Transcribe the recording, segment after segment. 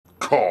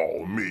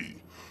call me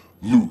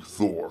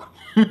Luthor.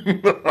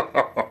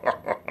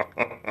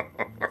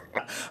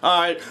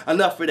 Alright,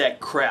 enough of that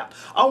crap.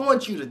 I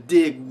want you to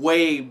dig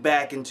way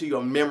back into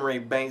your memory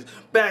banks,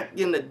 back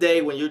in the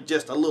day when you're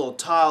just a little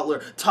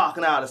toddler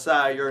talking out the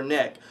side of your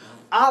neck.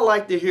 I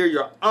like to hear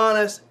your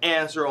honest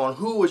answer on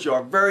who was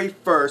your very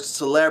first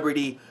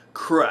celebrity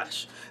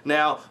crush.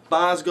 Now,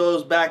 Bonds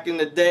goes back in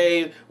the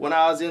day when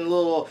I was in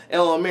little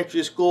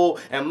elementary school,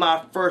 and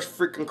my first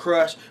freaking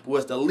crush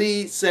was the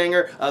lead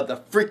singer of the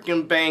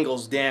freaking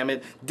Bangles, damn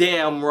it.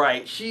 Damn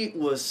right. She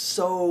was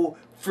so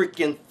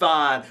freaking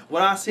fine.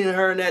 When I seen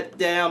her in that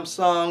damn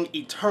song,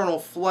 Eternal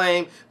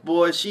Flame,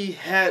 boy, she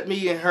had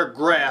me in her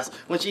grasp.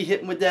 When she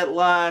hit me with that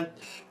line,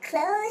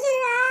 close your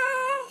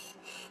eyes,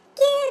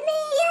 give me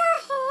your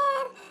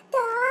hand,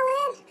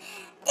 darling.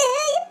 Do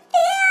you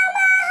feel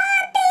my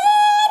heart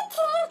beating?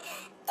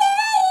 Do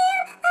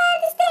you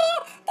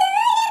understand? Do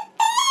you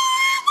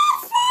feel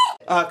the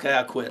same? okay,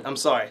 I quit. I'm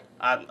sorry.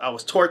 I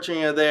was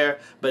torturing you there,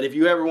 but if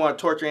you ever want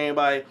to torture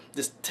anybody,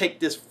 just take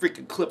this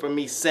freaking clip of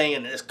me saying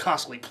and just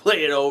constantly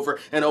play it over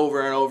and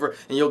over and over,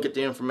 and you'll get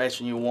the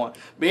information you want.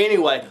 But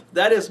anyway,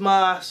 that is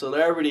my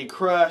celebrity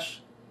crush.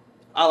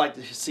 I like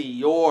to see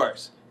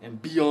yours. And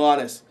be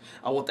honest.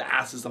 I want the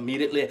answers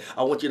immediately.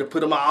 I want you to put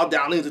them all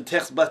down in the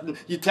text button.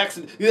 You text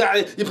it.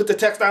 You put the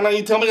text down and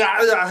you tell me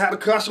I had a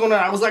crush on her.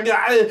 I was like,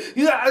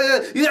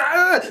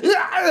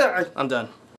 I'm done.